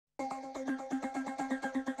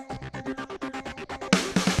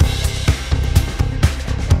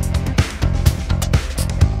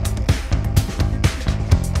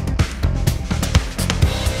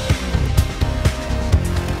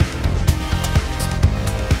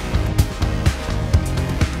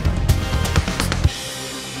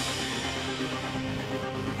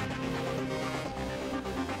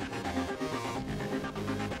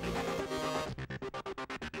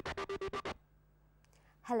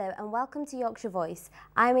Hello and welcome to Yorkshire Voice.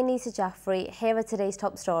 I'm Anisa Jaffrey. Here are today's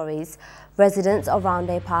top stories. Residents of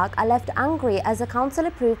Roundhay Park are left angry as the council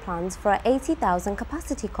approved plans for 80,000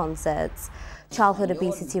 capacity concerts. Childhood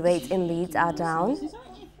obesity rates in Leeds are down.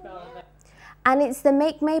 And it's the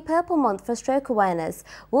Make May Purple month for stroke awareness.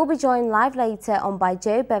 We'll be joined live later on by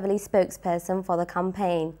Joe Beverley, spokesperson for the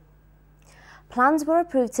campaign. Plans were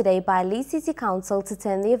approved today by Leeds City Council to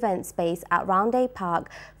turn the event space at Roundhay Park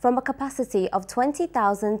from a capacity of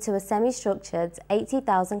 20,000 to a semi-structured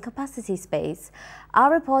 80,000 capacity space.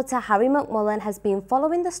 Our reporter Harry McMullen has been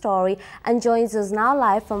following the story and joins us now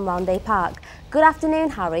live from Roundhay Park. Good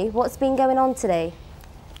afternoon, Harry. What's been going on today?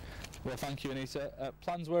 Well, thank you, Anisa.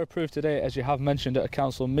 Plans were approved today, as you have mentioned, at a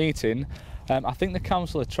council meeting. I think the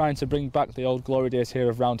council are trying to bring back the old glory days here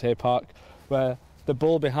of Roundhay Park, where the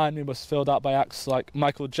bowl behind me was filled out by acts like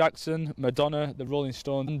Michael Jackson, Madonna, the Rolling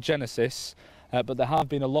Stones and Genesis. But there have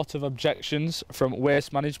been a lot of objections from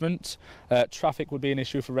waste management. Traffic would be an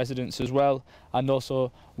issue for residents as well. And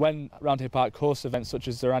also, when Roundhay Park hosts events such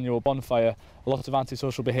as their annual bonfire, a lot of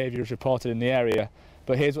antisocial behaviour is reported in the area.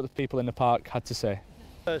 But here's what the people in the park had to say.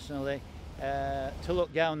 Personally, to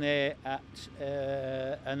look down there at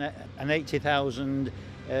an 80,000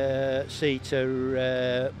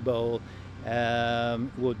 seater bowl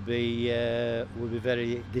would be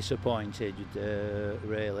very disappointed,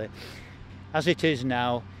 really. As it is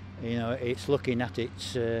now, you know, it's looking at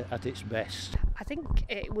its best. I think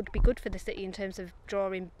it would be good for the city in terms of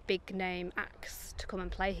drawing big name acts to come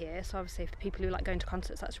and play here. So obviously, for people who like going to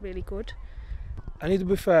concerts, that's really good. I need to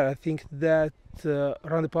be fair. I think that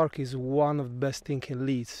Roundhay Park is one of the best things in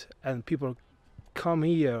Leeds, and people come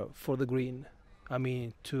here for the green. I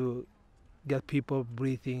mean, to get people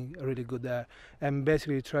breathing really good air, and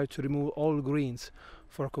basically try to remove all greens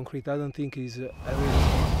for concrete. I don't think is a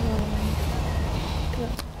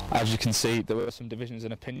As you can see, there were some divisions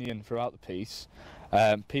in opinion throughout the piece.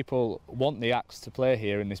 People want the acts to play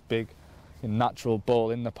here in this big natural bowl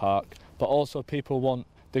in the park, but also people want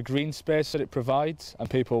the green space that it provides, and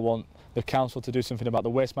people want the council to do something about the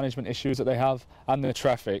waste management issues that they have and the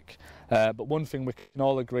traffic. But one thing we can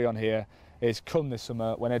all agree on here is come this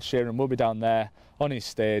summer, when Ed Sheeran will be down there on his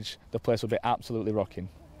stage, the place will be absolutely rocking.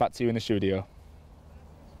 Back to you in the studio.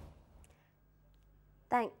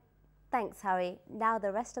 Thanks, Harry. Now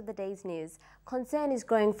the rest of the day's news. Concern is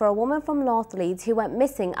growing for a woman from North Leeds who went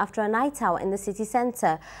missing after a night out in the city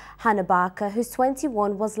centre. Hannah Barker, who's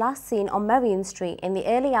 21, was last seen on Merrion Street in the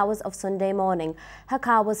early hours of Sunday morning. Her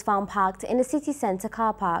car was found parked in a city centre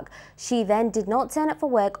car park. She then did not turn up for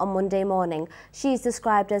work on Monday morning. She is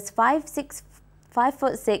described as 5'6"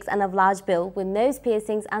 and of large build, with nose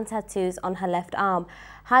piercings and tattoos on her left arm.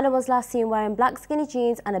 Hannah was last seen wearing black skinny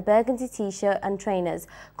jeans and a burgundy t-shirt and trainers.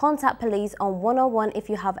 Contact police on 101 if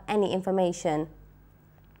you have any information.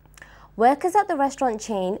 Workers at the restaurant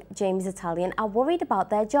chain Jamie's Italian are worried about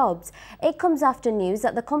their jobs. It comes after news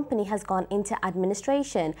that the company has gone into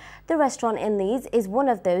administration. The restaurant in Leeds is one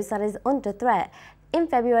of those that is under threat. In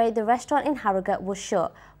February, the restaurant in Harrogate was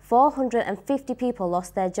shut. 450 people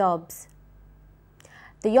lost their jobs.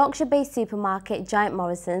 The Yorkshire-based supermarket Giant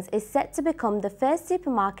Morrison's is set to become the first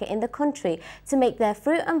supermarket in the country to make their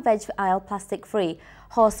fruit and veg aisle plastic-free.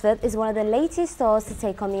 Horsforth is one of the latest stores to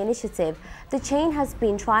take on the initiative. The chain has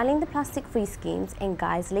been trialling the plastic-free schemes in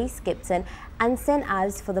Guiseley, Skipton and St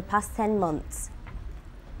Ives for the past 10 months.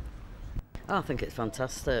 I think it's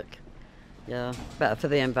fantastic. Yeah, better for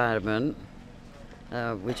the environment.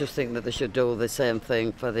 We just think that they should do the same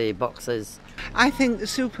thing for the boxes. I think the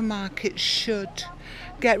supermarkets should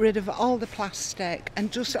get rid of all the plastic,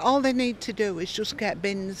 and just all they need to do is just get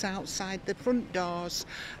bins outside the front doors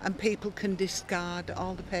and people can discard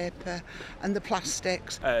all the paper and the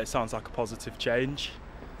plastics. It sounds like a positive change,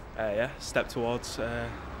 step towards a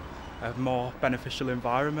more beneficial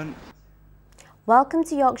environment. Welcome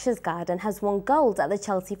to Yorkshire's Garden has won gold at the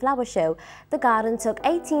Chelsea Flower Show. The garden took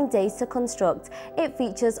 18 days to construct. It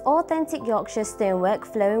features authentic Yorkshire stonework,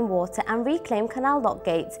 flowing water and reclaimed canal lock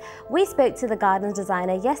gates. We spoke to the garden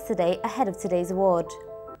designer yesterday ahead of today's award.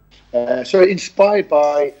 So inspired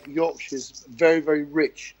by Yorkshire's very, very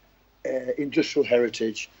rich industrial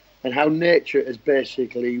heritage and how nature has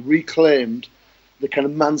basically reclaimed the kind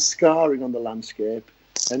of man scarring on the landscape.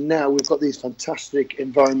 And now we've got these fantastic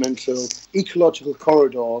environmental, ecological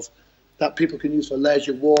corridors that people can use for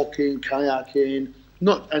leisure, walking, kayaking,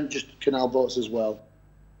 and just canal boats as well.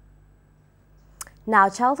 Now,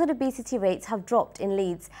 childhood obesity rates have dropped in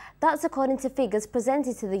Leeds. That's according to figures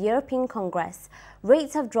presented to the European Congress.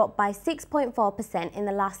 Rates have dropped by 6.4% in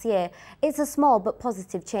the last year. It's a small but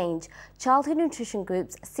positive change. Childhood nutrition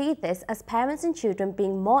groups see this as parents and children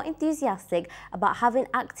being more enthusiastic about having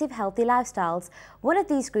active, healthy lifestyles. One of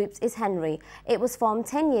these groups is Henry. It was formed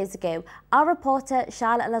 10 years ago. Our reporter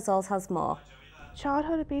Charlotte Lazols has more.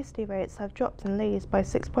 Childhood obesity rates have dropped in Leeds by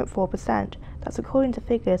 6.4%. That's according to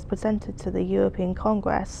figures presented to the European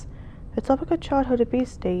Congress. The topic of childhood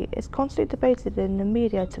obesity is constantly debated in the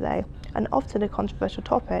media today and often a controversial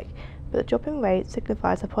topic, but the drop in rate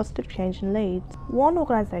signifies a positive change in Leeds. One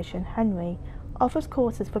organisation, Henry, offers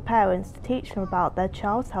courses for parents to teach them about their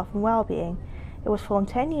child's health and well-being. It was formed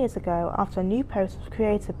 10 years ago after a new post was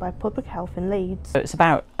created by Public Health in Leeds. It's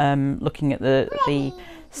about looking at the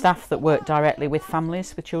staff that work directly with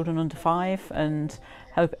families with children under 5 and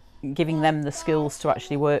giving them the skills to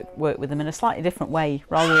actually work with them in a slightly different way,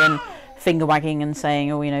 rather than finger wagging and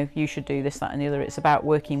saying, oh, you know, you should do this, that and the other. It's about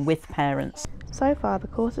working with parents. So far, the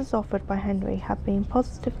courses offered by Henry have been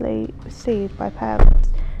positively received by parents,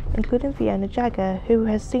 including Fiona Jagger, who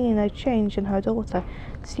has seen a change in her daughter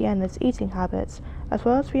Sienna's eating habits, as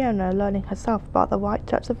well as Fiona learning herself about the right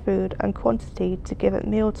types of food and quantity to give at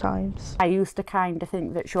meal times. I used to kind of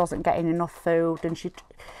think that she wasn't getting enough food, and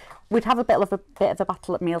we'd have a bit of a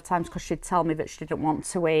battle at meal times because she'd tell me that she didn't want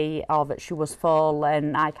to eat or that she was full,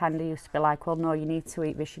 and I kind of used to be like, well, no, you need to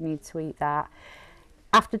eat this, you need to eat that.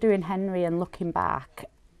 After doing Henry and looking back,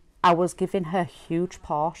 I was giving her huge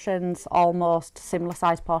portions, almost similar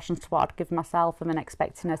sized portions to what I'd give myself, and then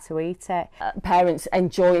expecting her to eat it. Parents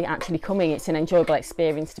enjoy actually coming. It's an enjoyable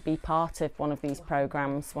experience to be part of one of these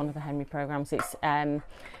programmes, one of the Henry programmes. It's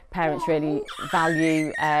parents really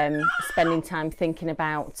value spending time thinking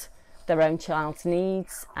about their own child's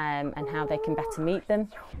needs and how they can better meet them.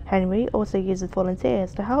 Henry also uses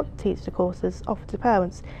volunteers to help teach the courses offered to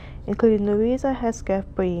parents, including Louisa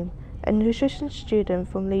Hesker-Bream, a nutrition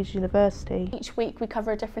student from Leeds University. Each week we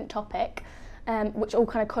cover a different topic, which all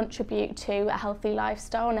kind of contribute to a healthy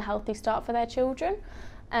lifestyle and a healthy start for their children.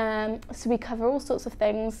 So we cover all sorts of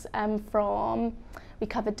things we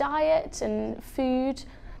cover diet and food,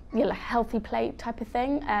 you know, like a healthy plate type of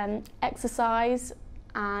thing, exercise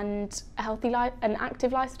and a healthy life, an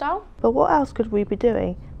active lifestyle. But what else could we be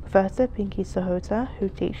doing? Professor Pinky Sahota, who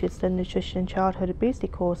teaches the Nutrition and Childhood Obesity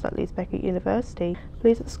course at Leeds Beckett University,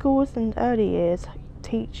 believes that schools in early years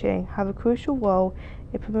teaching have a crucial role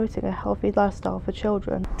in promoting a healthy lifestyle for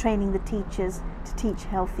children. Training the teachers to teach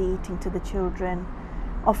healthy eating to the children,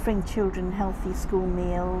 offering children healthy school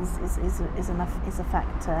meals is a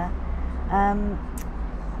factor.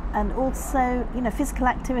 And also, you know, physical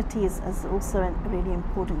activity is also a really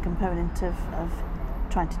important component of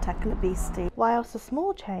trying to tackle obesity. Whilst a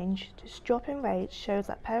small change, this drop in rates shows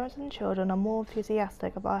that parents and children are more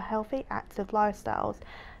enthusiastic about healthy, active lifestyles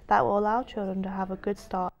that will allow children to have a good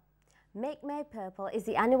start. Make May Purple is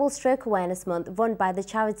the annual Stroke Awareness Month run by the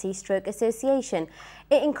charity Stroke Association.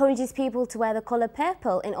 It encourages people to wear the colour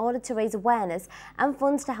purple in order to raise awareness and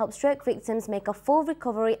funds to help stroke victims make a full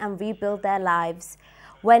recovery and rebuild their lives.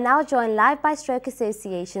 We're now joined live by Stroke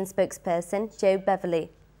Association spokesperson Joe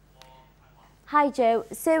Beverley. Hi Joe,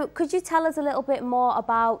 so could you tell us a little bit more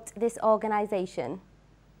about this organisation?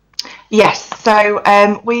 Yes, so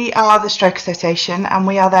we are the Stroke Association and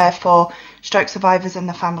we are there for stroke survivors and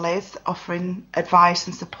their families, offering advice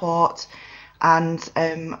and support and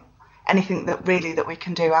anything that we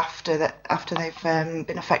can do after they've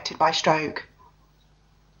been affected by stroke.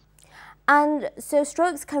 And so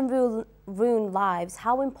strokes can ruin lives.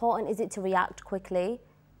 How important is it to react quickly?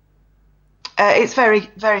 It's very,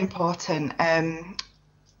 very important.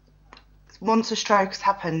 Once a stroke's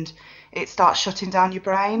happened, it starts shutting down your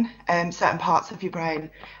brain, certain parts of your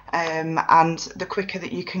brain, and the quicker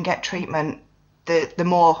that you can get treatment, the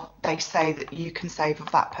more they say that you can save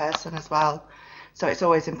of that person as well. So it's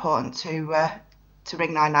always important to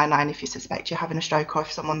ring 999 if you suspect you're having a stroke or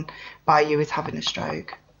if someone by you is having a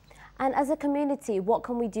stroke. And as a community, what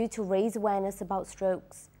can we do to raise awareness about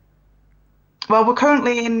strokes? Well, we're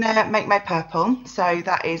currently in Make May Purple, so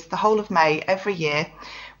that is the whole of May every year.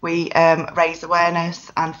 We raise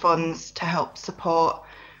awareness and funds to help support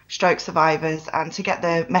stroke survivors and to get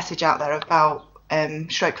the message out there about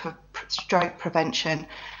stroke prevention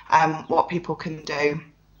and what people can do.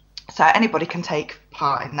 So anybody can take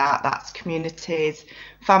part in that. That's communities,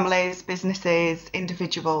 families, businesses,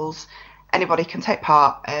 individuals. Anybody can take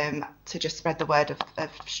part to just spread the word of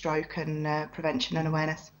stroke and prevention and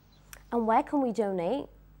awareness. And where can we donate?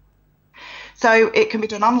 So it can be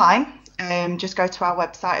done online. Just go to our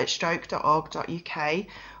website at stroke.org.uk,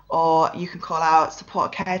 or you can call our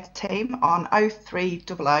support care team on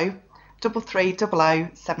 0300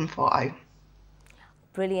 3300 740.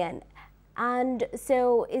 Brilliant. And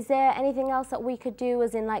so is there anything else that we could do,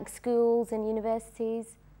 as in like schools and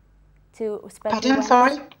universities, to spread the awareness?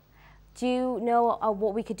 Sorry? Do you know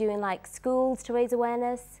what we could do in like schools to raise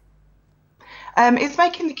awareness? It's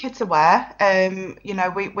making the kids aware. You know,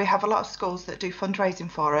 we have a lot of schools that do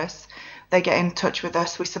fundraising for us. They get in touch with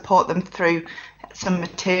us. We support them through some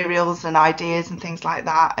materials and ideas and things like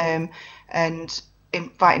that, and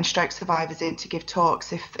inviting stroke survivors in to give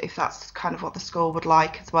talks if that's kind of what the school would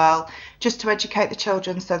like as well, just to educate the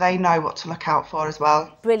children so they know what to look out for as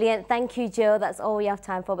well. Brilliant. Thank you, Jo. That's all we have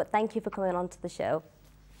time for, but thank you for coming on to the show.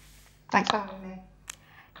 Thanks for having me.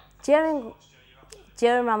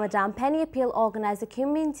 During Ramadan, Penny Appeal organised a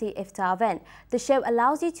community iftar event. The show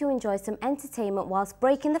allows you to enjoy some entertainment whilst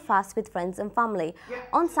breaking the fast with friends and family.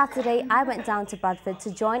 On Saturday, I went down to Bradford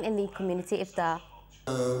to join in the community iftar.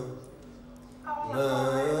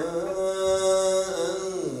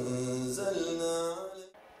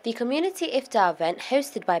 The community iftar event,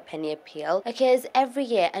 hosted by Penny Appeal, occurs every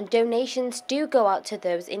year and donations do go out to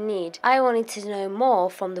those in need. I wanted to know more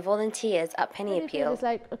from the volunteers at Penny Appeal. It's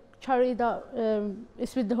like a charity that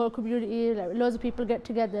is with the whole community. Like loads of people get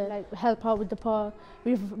together, like help out with the poor.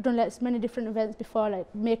 We've done like many different events before, like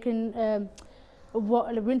making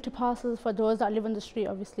winter parcels for those that live on the street,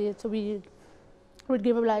 obviously. So we would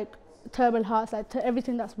give them like thermal hearts, like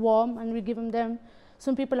everything that's warm, and we give them.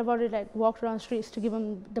 Some people have already like walked around streets to give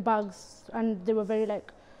them the bags, and they were very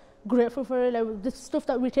like grateful for it. Like the stuff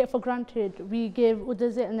that we take for granted, we gave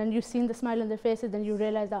others it, and then you've seen the smile on their faces, then you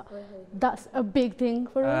realise that that's a big thing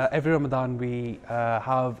for us. Every Ramadan we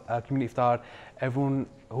have a community iftar. Everyone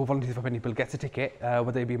who volunteers for Penny Appeal gets a ticket,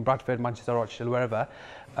 whether it be in Bradford, Manchester, Rochester, wherever.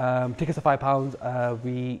 Tickets are £5.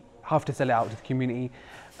 We have to sell it out to the community.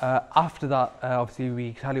 After that, obviously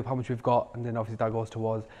we tally up how much we've got, and then obviously that goes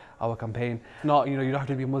towards our campaign. Not, you know, you don't have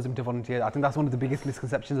to be a Muslim to volunteer. I think that's one of the biggest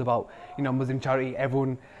misconceptions about, you know, Muslim charity.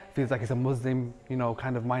 Everyone feels like it's a Muslim, you know,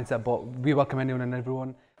 kind of mindset, but we welcome anyone and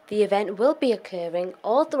everyone. The event will be occurring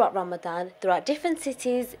all throughout Ramadan, throughout different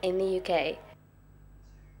cities in the UK.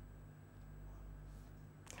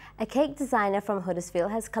 A cake designer from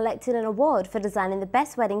Huddersfield has collected an award for designing the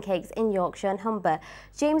best wedding cakes in Yorkshire and Humber.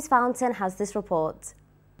 James Fountain has this report.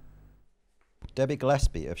 Debbie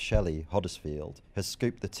Gillespie of Shelley, Huddersfield, has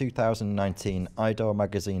scooped the 2019 IDOR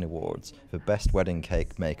Magazine Awards for Best Wedding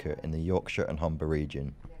Cake Maker in the Yorkshire and Humber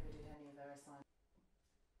region.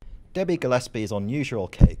 Debbie Gillespie's unusual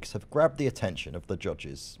cakes have grabbed the attention of the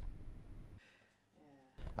judges.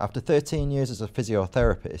 After 13 years as a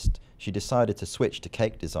physiotherapist, she decided to switch to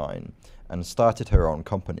cake design and started her own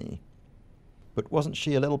company. But wasn't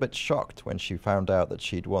she a little bit shocked when she found out that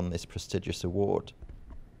she'd won this prestigious award?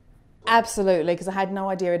 Absolutely, because I had no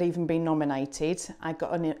idea I'd even been nominated. I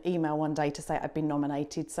got an email one day to say I'd been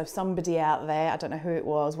nominated, so somebody out there, I don't know who it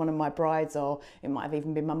was, one of my brides, or it might have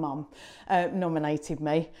even been my mum, nominated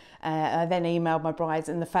me. I then emailed my brides,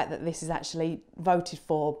 and the fact that this is actually voted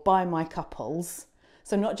for by my couples,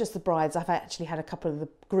 so not just the brides, I've actually had a couple of the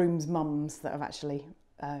groom's mums that have actually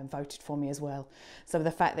voted for me as well. So the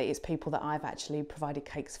fact that it's people that I've actually provided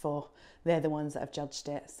cakes for, they're the ones that have judged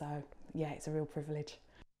it, so yeah, it's a real privilege.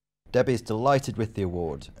 Debbie's delighted with the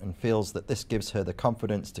award and feels that this gives her the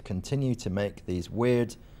confidence to continue to make these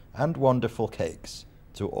weird and wonderful cakes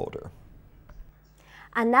to order.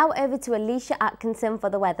 And now over to Alicia Atkinson for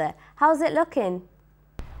the weather. How's it looking?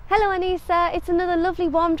 Hello Anissa, it's another lovely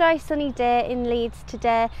warm dry sunny day in Leeds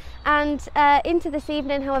today, and into this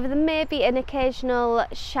evening however there may be an occasional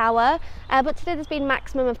shower, but today there's been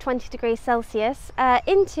maximum of 20 degrees Celsius.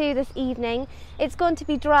 Into this evening it's going to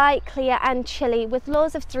be dry, clear and chilly with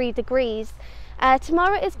lows of 3 degrees.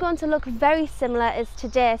 Tomorrow is going to look very similar as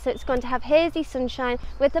today, so it's going to have hazy sunshine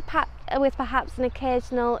with perhaps an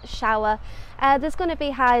occasional shower. There's going to be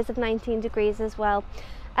highs of 19 degrees as well.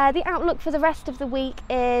 The outlook for the rest of the week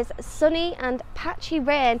is sunny and patchy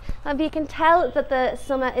rain. You can tell that the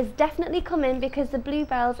summer is definitely coming because the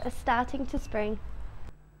bluebells are starting to spring.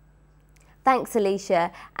 Thanks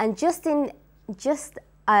Alicia. And just at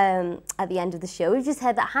the end of the show, we've just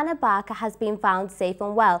heard that Hannah Barker has been found safe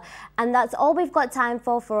and well. And that's all we've got time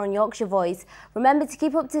for on Yorkshire Voice. Remember to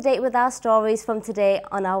keep up to date with our stories from today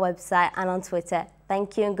on our website and on Twitter.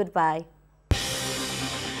 Thank you and goodbye.